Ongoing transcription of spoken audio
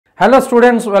Hello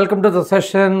students, welcome to the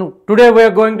session. Today we are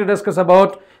going to discuss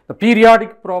about the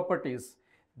periodic properties.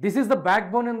 This is the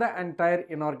backbone in the entire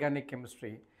inorganic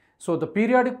chemistry. So the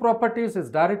periodic properties is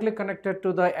directly connected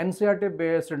to the NCERT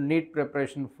based NEET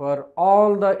preparation for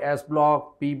all the S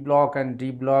block, P block and D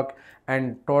block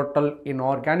and total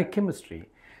inorganic chemistry.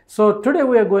 So today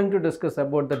we are going to discuss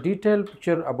about the detailed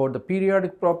picture about the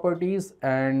periodic properties,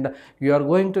 and you are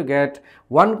going to get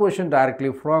one question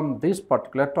directly from this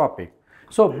particular topic.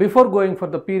 So before going for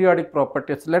the periodic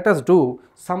properties, let us do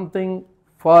something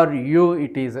for you.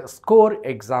 It is a score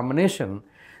examination.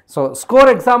 So score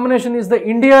examination is the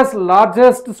India's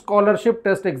largest scholarship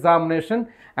test examination,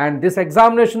 and this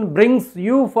examination brings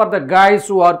you for the guys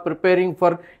who are preparing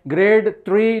for grade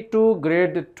 3 to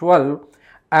grade 12,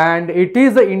 and it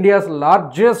is the India's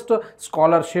largest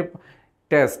scholarship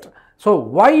test. So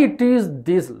why it is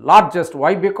this largest?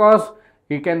 Why? Because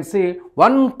you can see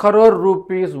 1 crore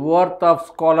rupees worth of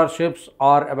scholarships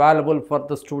are available for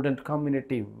the student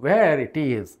community where it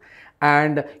is,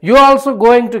 and you are also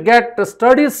going to get the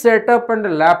study setup and a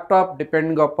laptop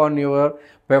depending upon your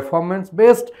performance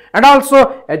based, and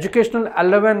also educational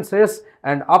allowances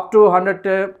and up to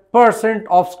 100%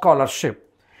 of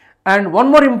scholarship. And one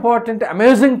more important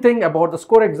amazing thing about the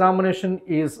score examination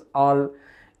is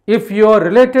if you are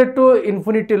related to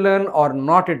Infinity Learn or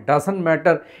not, it doesn't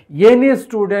matter. Any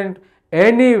student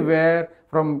anywhere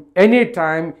from any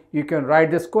time you can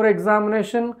write the score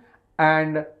examination,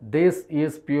 and this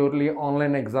is purely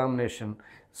online examination.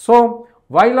 So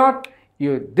why not?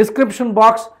 Your description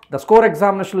box, the score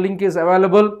examination link is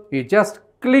available. You just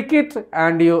click it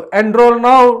and you enroll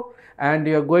now, and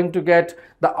you are going to get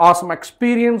the awesome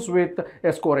experience with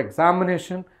a score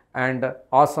examination and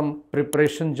awesome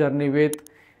preparation journey with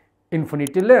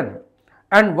Infinity Learn.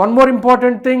 And one more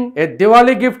important thing, a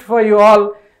Diwali gift for you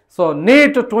all. So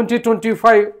NEET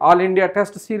 2025 All India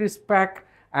Test Series Pack,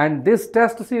 and this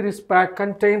test series pack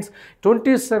contains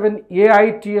 27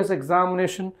 AITS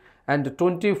examination and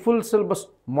 20 full syllabus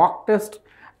mock test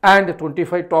and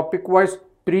 25 topic wise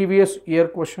previous year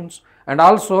questions, and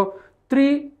also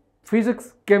 3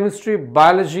 physics, chemistry,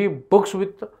 biology books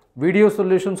with video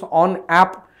solutions on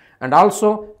app, and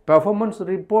also performance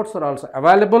reports are also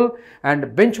available, and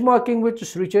benchmarking with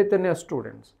Sri Chaitanya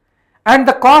students. And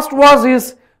the cost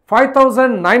is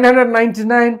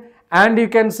 5,999, and you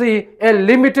can see a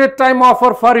limited time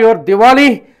offer for your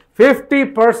Diwali.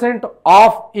 50%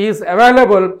 off is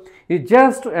available. You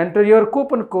just enter your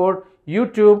coupon code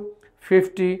YouTube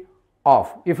 50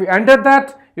 off. If you enter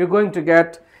that, you're going to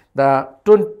get the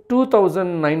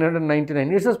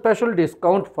 2,999. It's a special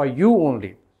discount for you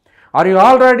only. Are you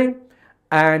all ready?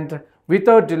 And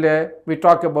without delay, we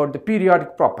talk about the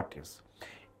periodic properties.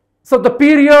 So the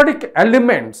periodic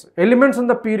elements in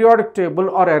the periodic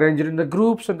table are arranged in the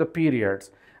groups and the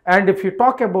periods. And if you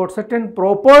talk about certain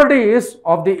properties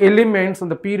of the elements in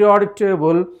the periodic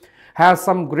table, has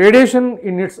some gradation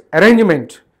in its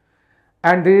arrangement,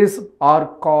 and these are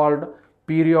called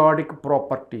periodic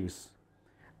properties.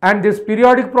 And these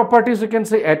periodic properties, you can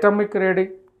say atomic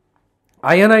rating,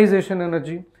 ionization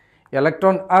energy,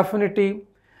 electron affinity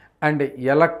and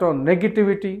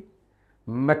electronegativity,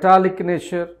 metallic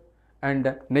nature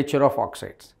and nature of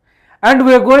oxides. And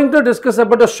we are going to discuss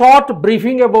about a short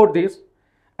briefing about this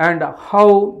and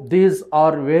how these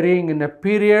are varying in a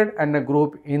period and a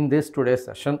group in this today's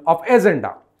session of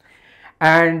agenda.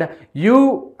 And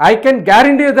I can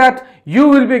guarantee that you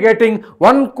will be getting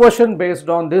one question based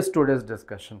on this today's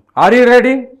discussion. Are you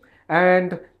ready?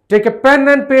 And take a pen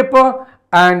and paper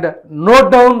and note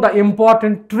down the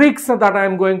important tricks that I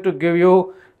am going to give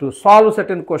you to solve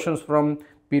certain questions from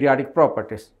periodic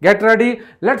properties. Get ready.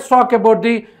 Let's talk about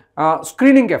the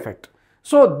screening effect.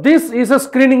 So this is a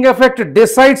screening effect. It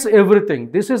decides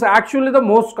everything. This is actually the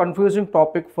most confusing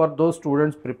topic for those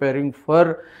students preparing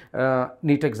for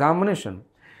NEET examination.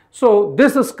 So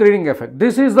this is screening effect.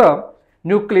 This is the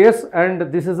nucleus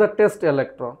and this is the test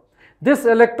electron. This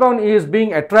electron is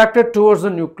being attracted towards the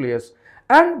nucleus.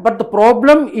 But the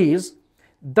problem is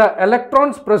the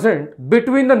electrons present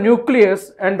between the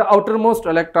nucleus and the outermost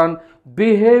electron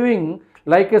behaving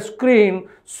like a screen,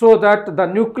 so that the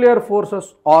nuclear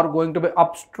forces are going to be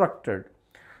obstructed.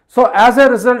 So as a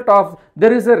result of,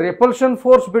 there is a repulsion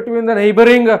force between the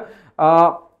neighboring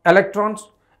electrons,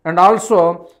 and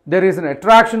also there is an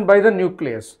attraction by the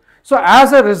nucleus. So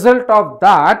as a result of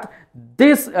that,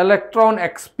 this electron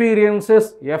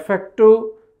experiences effective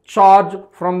charge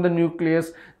from the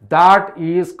nucleus. That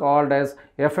is called as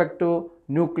effective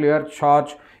nuclear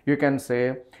charge. You can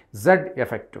say Z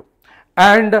effective.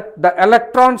 And the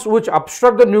electrons which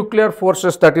obstruct the nuclear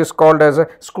forces, that is called as a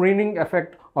screening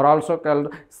effect or also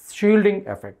called shielding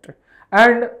effect.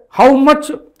 And how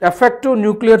much effective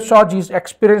nuclear charge is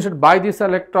experienced by this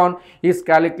electron is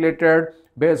calculated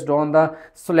based on the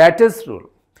lattice rule.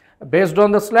 Based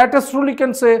on the lattice rule, you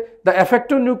can say the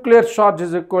effective nuclear charge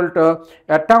is equal to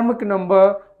atomic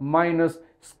number minus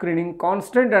screening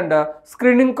constant, and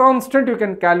screening constant you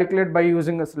can calculate by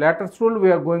using this lattice rule.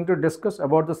 We are going to discuss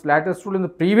about this lattice rule in the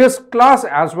previous class,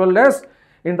 as well as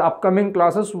in the upcoming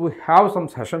classes we have some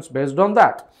sessions based on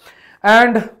that.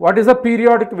 And what is the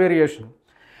periodic variation?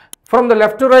 From the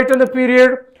left to right in the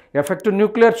period, effective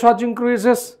nuclear charge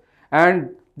increases,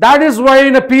 and that is why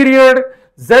in a period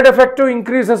Z effective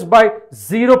increases by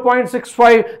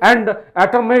 0.65 and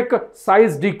atomic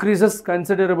size decreases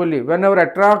considerably. Whenever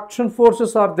attraction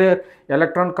forces are there,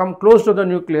 electron come close to the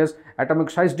nucleus, atomic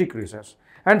size decreases.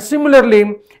 And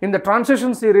similarly, in the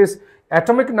transition series,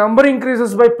 atomic number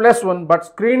increases by +1, but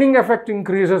screening effect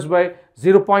increases by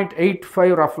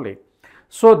 0.85 roughly.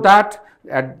 So that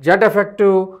at Z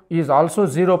effective is also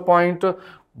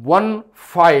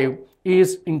 0.15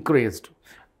 is increased.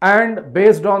 And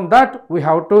based on that, we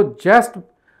have to just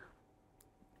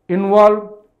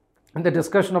involve in the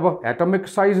discussion about atomic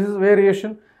sizes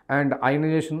variation and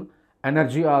ionization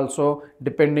energy also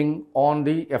depending on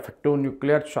the effective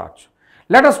nuclear charge.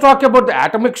 Let us talk about the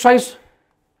atomic size.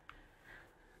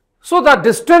 So the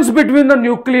distance between the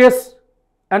nucleus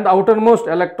and the outermost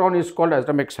electron is called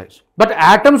atomic size. But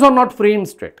atoms are not free in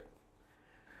state,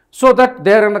 so that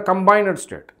they are in a combined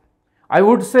state. I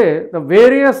would say the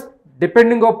various,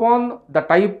 depending upon the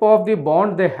type of the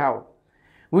bond they have.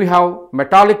 We have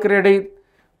metallic radii,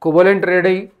 covalent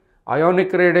radii,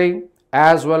 ionic radii,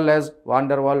 as well as van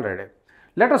der Waals radii.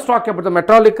 Let us talk about the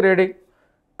metallic radii.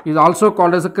 Is also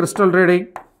called as a crystal radii.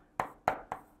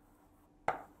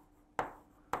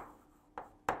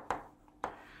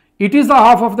 It is the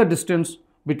half of the distance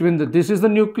between this is the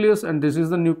nucleus and this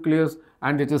is the nucleus,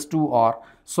 and it is 2r.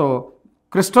 So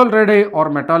crystal radii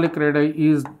or metallic radii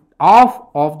is half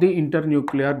of the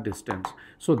internuclear distance.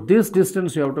 So this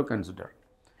distance you have to consider.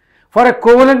 For a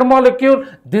covalent molecule,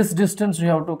 this distance you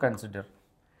have to consider.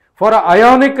 For an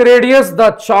ionic radius,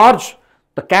 the charge,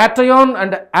 the cation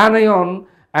and anion,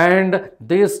 and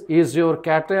this is your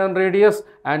cation radius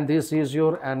and this is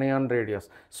your anion radius.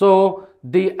 So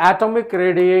the atomic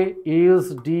radii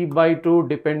is d/2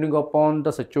 depending upon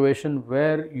the situation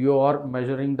where you are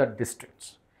measuring the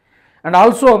distance. And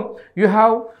also you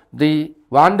have the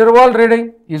van der Waals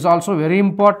radii is also very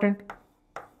important.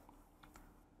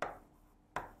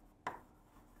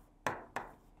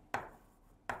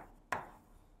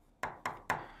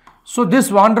 So this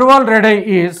van der Waals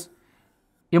radii is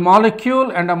a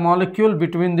molecule and a molecule,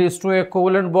 between these two a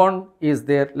covalent bond is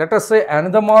there. Let us say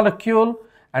another molecule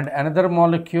and another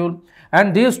molecule,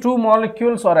 and these two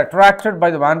molecules are attracted by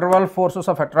the van der Waals forces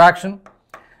of attraction.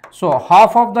 So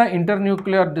half of the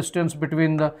internuclear distance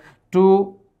between the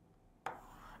two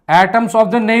atoms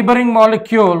of the neighboring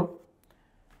molecule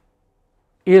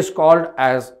is called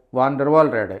as van der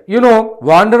Waals radii. You know,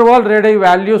 van der Waals radii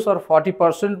values are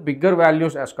 40% bigger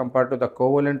values as compared to the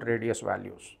covalent radius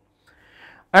values.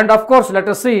 And of course, let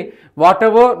us see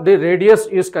whatever the radius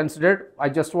is considered. I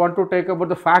just want to take about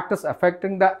the factors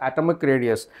affecting the atomic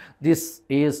radius. This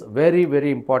is very,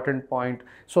 very important point.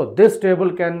 So this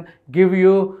table can give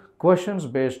you questions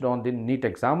based on the NEET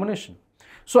examination.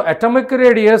 So atomic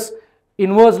radius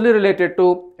inversely related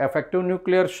to effective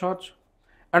nuclear charge,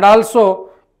 and also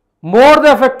more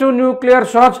the effective nuclear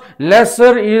charge,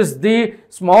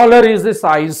 smaller is the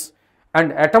size,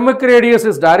 and atomic radius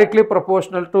is directly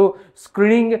proportional to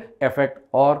screening effect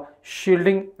or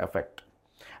shielding effect.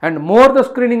 And more the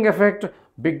screening effect,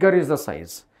 bigger is the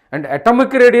size. And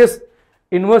atomic radius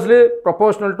inversely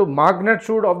proportional to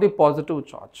magnitude of the positive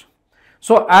charge.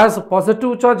 So as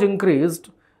positive charge increased,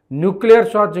 nuclear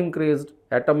charge increased,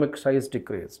 atomic size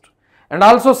decreased. And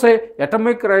also say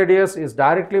atomic radius is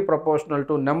directly proportional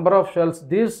to number of shells.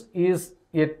 This is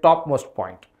a topmost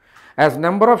point. As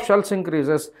number of shells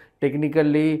increases,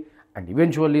 technically and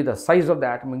eventually the size of the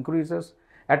atom increases.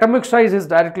 Atomic size is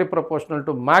directly proportional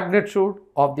to magnitude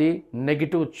of the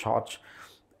negative charge,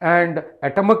 and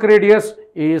atomic radius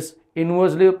is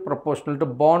inversely proportional to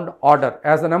bond order.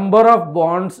 As the number of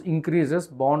bonds increases,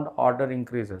 bond order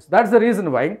increases. That's the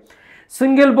reason why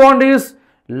single bond is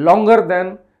longer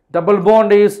than double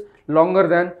bond is longer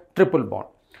than triple bond.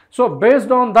 So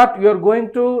based on that, you are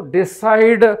going to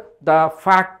decide the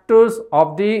factors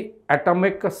of the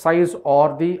atomic size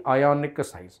or the ionic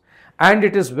size. And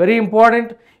it is very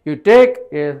important you take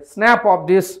a snap of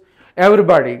this,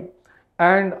 everybody.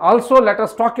 And also let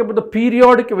us talk about the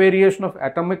periodic variation of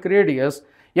atomic radius.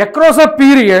 Across a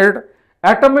period,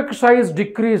 atomic size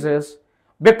decreases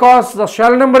because the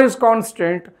shell number is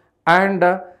constant and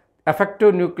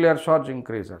effective nuclear charge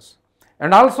increases.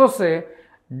 And also say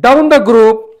down the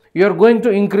group you are going to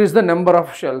increase the number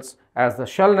of shells. As the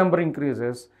shell number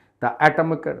increases, the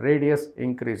atomic radius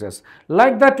increases.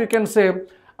 Like that you can say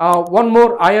one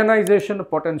more ionization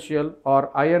potential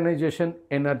or ionization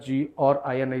energy or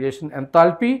ionization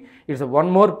enthalpy is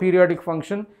one more periodic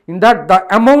function. In that,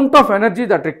 the amount of energy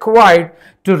that required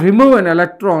to remove an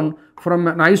electron from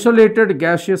an isolated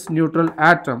gaseous neutral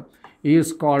atom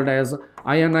is called as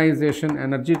ionization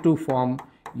energy to form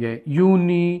a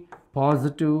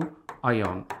uni-positive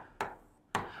ion.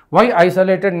 Why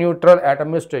isolated neutral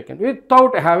atom is taken?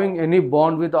 Without having any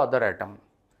bond with the other atom.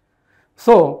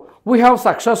 So, we have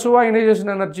successive ionization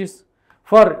energies.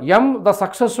 For M, the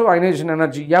successive ionization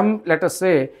energy, M, let us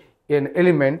say an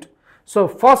element. So,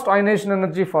 first ionization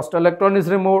energy, first electron is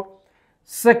removed.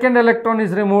 Second electron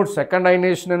is removed, second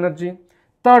ionization energy.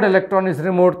 Third electron is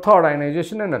removed, third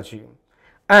ionization energy.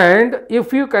 And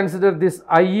if you consider this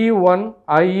IE1,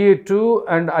 IE2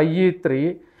 and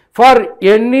IE3, for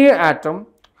any atom,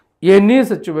 any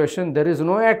situation, there is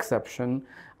no exception.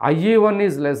 IE1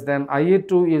 is less than,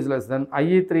 IE2 is less than,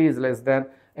 IE3 is less than,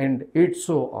 and it's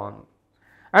so on.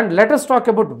 And let us talk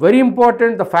about very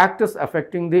important the factors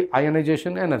affecting the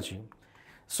ionization energy.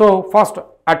 So, first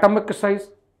atomic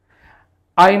size.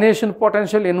 Ionization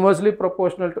potential inversely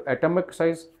proportional to atomic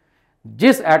size.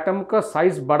 जिस atom का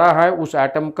size बड़ा है उस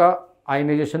atom का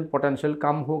ionization potential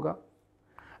कम होगा.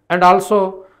 And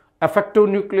also effective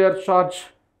nuclear charge,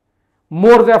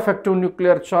 more the effective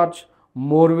nuclear charge,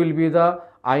 more will be the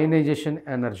ionization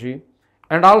energy.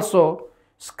 And also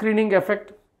screening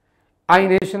effect,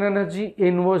 ionization energy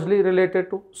inversely related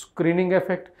to screening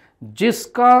effect.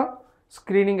 जिसका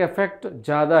screening effect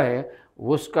ज़्यादा है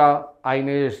उसका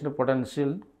ionization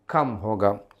potential कम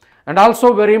होगा. And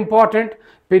also very important,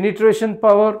 penetration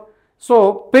power.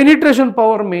 So penetration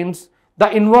power means the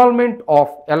involvement of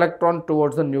electron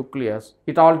towards the nucleus.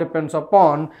 It all depends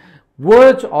upon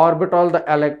which orbital the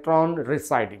electron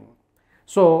residing.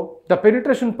 So the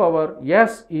penetration power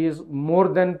S is more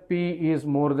than P is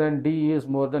more than D is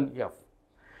more than F.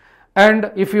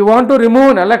 And if you want to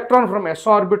remove an electron from S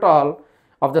orbital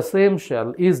of the same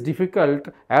shell is difficult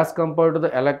as compared to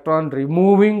the electron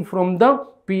removing from the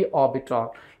P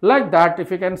orbital. Like that,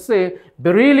 if you can say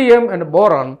beryllium and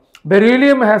boron,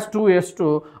 beryllium has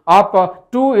 2s2, आप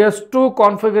 2s2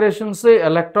 configuration से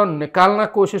electron निकालना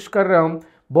कोशिश कर रहे हो,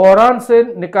 boron से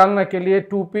निकालने के लिए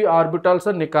 2p ऑर्बिटल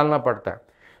से निकालना पड़ता है.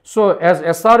 So as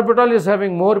s orbital is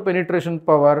having more penetration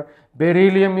power,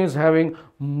 beryllium is having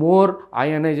more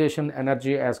ionization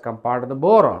energy as compared to the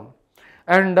boron.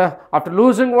 And after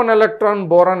losing one electron,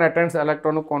 boron attains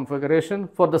electronic configuration.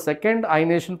 For the second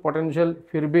ionization potential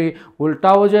फिर भी उल्टा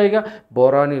हो जाएगा,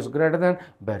 boron is greater than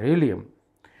beryllium.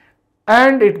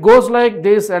 And it goes like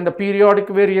this, and the periodic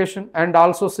variation and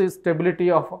also says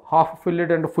stability of half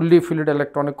filled and fully filled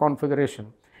electronic configuration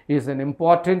is an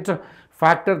important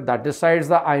factor that decides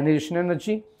the ionization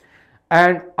energy.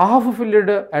 And half filled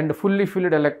and fully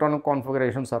filled electronic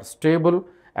configurations are stable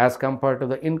as compared to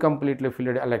the incompletely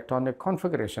filled electronic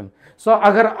configuration. So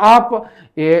अगर आप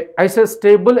ऐसे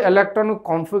stable electronic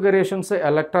configuration से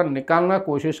electron निकालना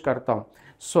कोशिश करता हूँ,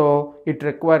 so it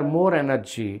require more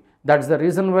energy. That's the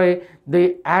reason why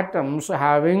the atoms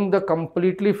having the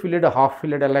completely filled half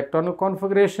filled electronic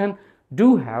configuration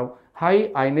do have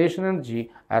high ionization energy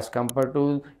as compared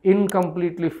to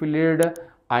incompletely filled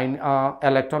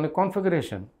electronic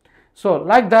configuration. So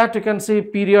like that you can see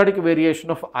periodic variation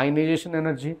of ionization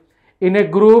energy in a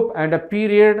group and a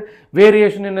period,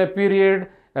 variation in a period,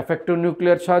 effective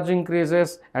nuclear charge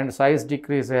increases and size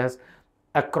decreases.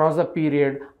 Across the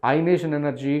period ionization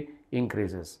energy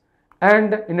increases,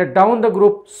 and in a down the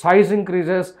group size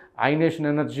increases, ionization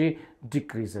energy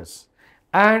decreases.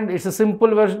 And it's a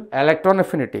simple version, electron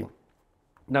affinity.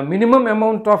 The minimum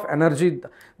amount of energy,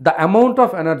 the amount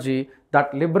of energy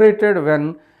that liberated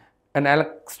when an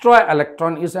extra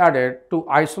electron is added to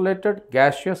isolated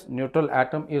gaseous neutral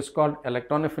atom is called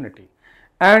electron affinity.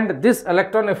 And this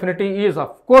electron affinity is,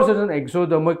 of course, it is an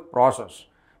exothermic process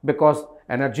because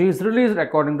energy is released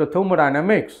according to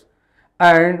thermodynamics,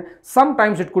 and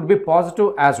sometimes it could be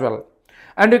positive as well.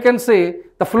 And you can say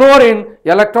the fluorine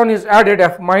electron is added,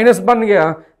 F minus ban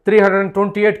gaya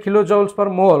 328 kilojoules per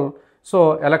mole.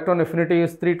 So electron affinity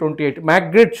is 328.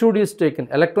 Magnitude is taken.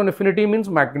 Electron affinity means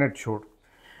magnitude.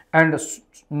 And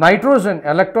nitrogen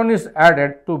electron is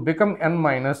added to become N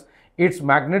minus. Its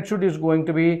magnitude is going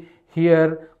to be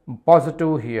here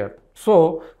positive here.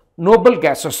 So noble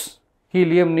gases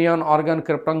helium, neon, argon,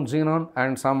 krypton, xenon,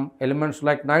 and some elements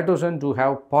like nitrogen do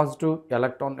have positive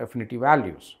electron affinity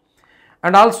values.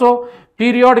 And also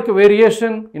periodic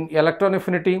variation in electron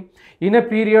affinity. In a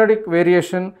periodic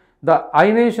variation, the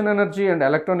ionization energy and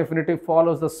electron affinity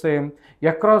follows the same.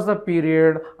 Across the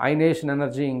period, ionization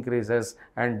energy increases,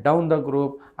 and down the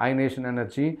group, ionization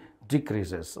energy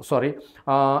decreases.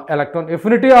 Electron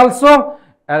affinity also,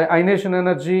 ionization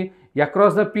energy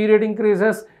across the period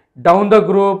increases, down the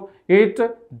group it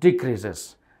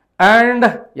decreases. And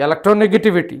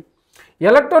electronegativity.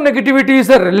 Electronegativity is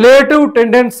a relative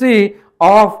tendency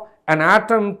of an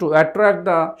atom to attract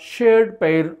the shared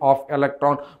pair of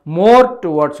electron more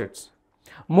towards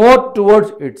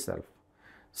itself.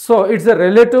 So it's a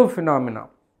relative phenomena,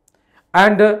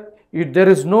 and there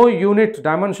is no unit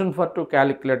dimension for to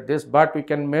calculate this, but we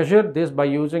can measure this by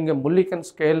using a Mulliken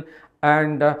scale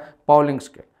and Pauling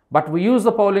scale. But we use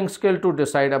the Pauling scale to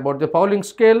decide about the Pauling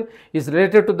scale is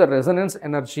related to the resonance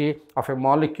energy of a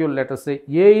molecule. Let us say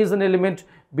A is an element,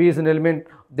 B is an element,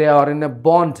 they are in a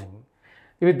bonding.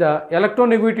 With the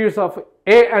electronegativities of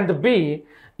A and B,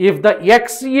 if the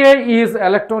XA is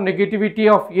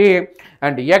electronegativity of A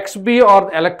and XB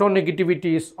are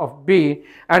electronegativities of B,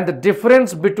 and the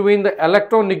difference between the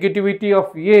electronegativity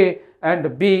of A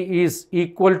and B is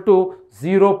equal to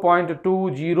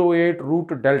 0.208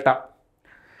 root delta.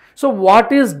 So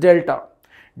what is delta?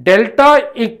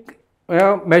 Delta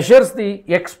measures the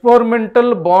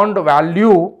experimental bond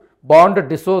value, bond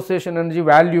dissociation energy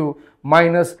value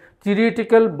minus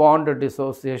theoretical bond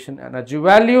dissociation energy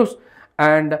values,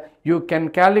 and you can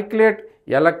calculate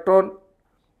electron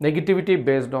negativity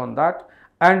based on that,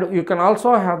 and you can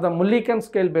also have the Mulliken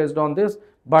scale based on this,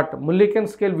 but Mulliken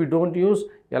scale we don't use,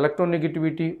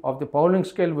 electronegativity of the Pauling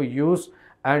scale we use,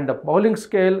 and the Pauling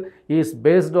scale is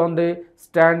based on the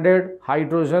standard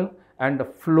hydrogen and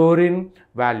fluorine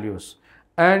values.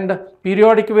 And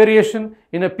periodic variation,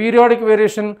 in a periodic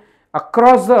variation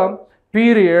across the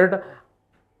period,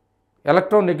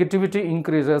 electronegativity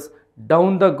increases,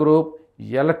 down the group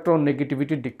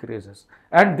electronegativity decreases,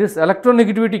 and this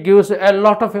electronegativity gives a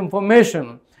lot of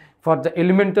information for the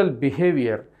elemental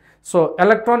behavior. So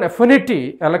electron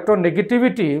affinity,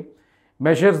 electronegativity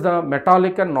measures the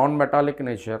metallic and non-metallic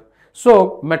nature.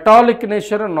 So metallic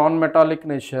nature and non-metallic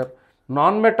nature.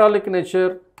 Non-metallic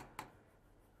nature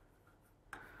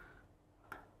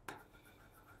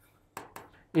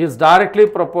is directly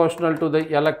proportional to the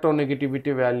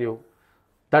electronegativity value.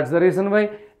 That's the reason why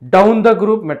down the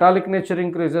group metallic nature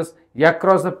increases,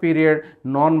 across the period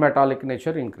non-metallic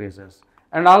nature increases.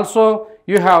 And also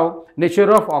you have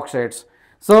nature of oxides.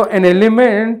 So an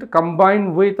element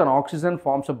combined with an oxygen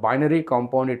forms a binary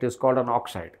compound, it is called an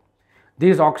oxide.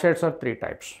 These oxides are three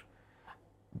types: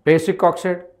 basic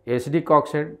oxide, acidic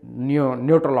oxide,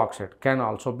 neutral oxide, can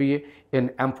also be an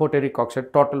amphoteric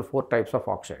oxide, total 4 types of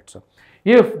oxides.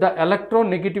 If the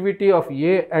electronegativity of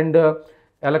A and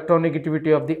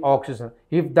electronegativity of the oxygen,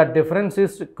 if the difference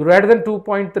is greater than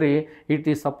 2.3, it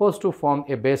is supposed to form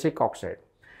a basic oxide,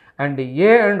 and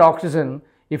A and oxygen,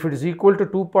 if it is equal to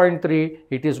 2.3,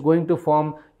 it is going to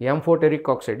form amphoteric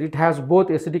oxide. It has both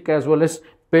acidic as well as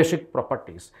basic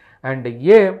properties, and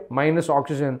A minus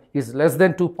oxygen is less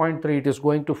than 2.3, it is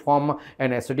going to form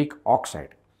an acidic oxide.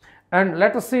 And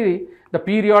let us see the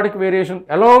periodic variation.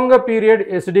 Along a period,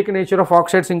 acidic nature of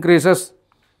oxides increases,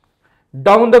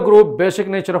 down the group basic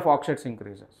nature of oxides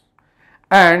increases.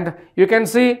 And you can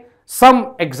see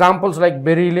some examples like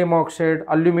beryllium oxide,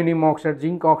 aluminum oxide,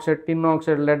 zinc oxide, tin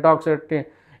oxide, lead oxide,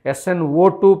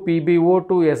 SnO2, PbO2,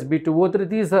 Sb2O3,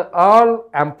 these are all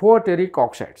amphoteric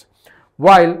oxides,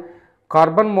 while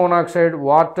carbon monoxide,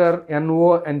 water,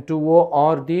 NO, N2O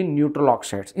are the neutral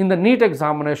oxides. In the NEET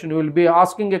examination, you will be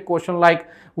asking a question like,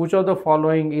 which of the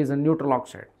following is a neutral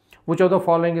oxide? Which of the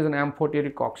following is an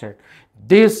amphoteric oxide?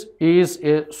 This is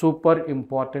a super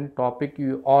important topic,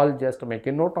 you all just make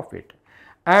a note of it.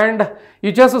 And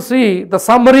you just see the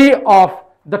summary of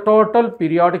the total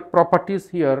periodic properties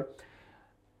here.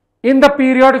 In the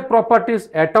periodic properties,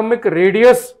 atomic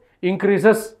radius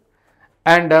increases,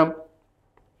 and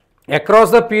across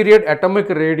the period atomic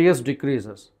radius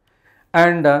decreases,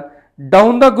 and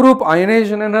down the group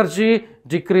ionization energy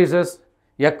decreases,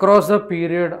 across the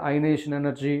period ionization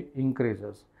energy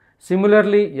increases.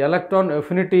 Similarly, electron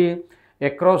affinity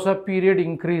across the period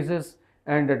increases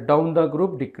and down the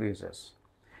group decreases.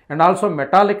 And also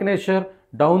metallic nature,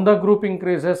 down the group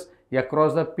increases,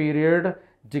 across the period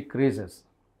decreases.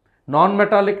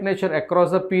 Non-metallic nature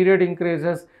across the period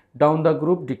increases, down the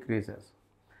group decreases.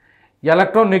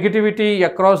 Electronegativity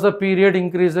across the period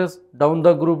increases, down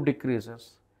the group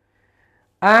decreases.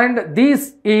 And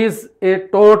this is a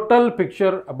total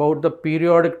picture about the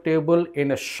periodic table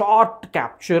in a short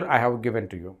capture I have given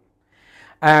to you.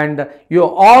 And you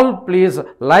all please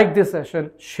like this session,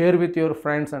 share with your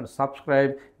friends and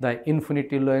subscribe the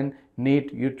Infinity Learn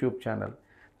NEET YouTube channel.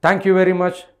 Thank you very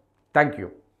much. Thank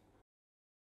you.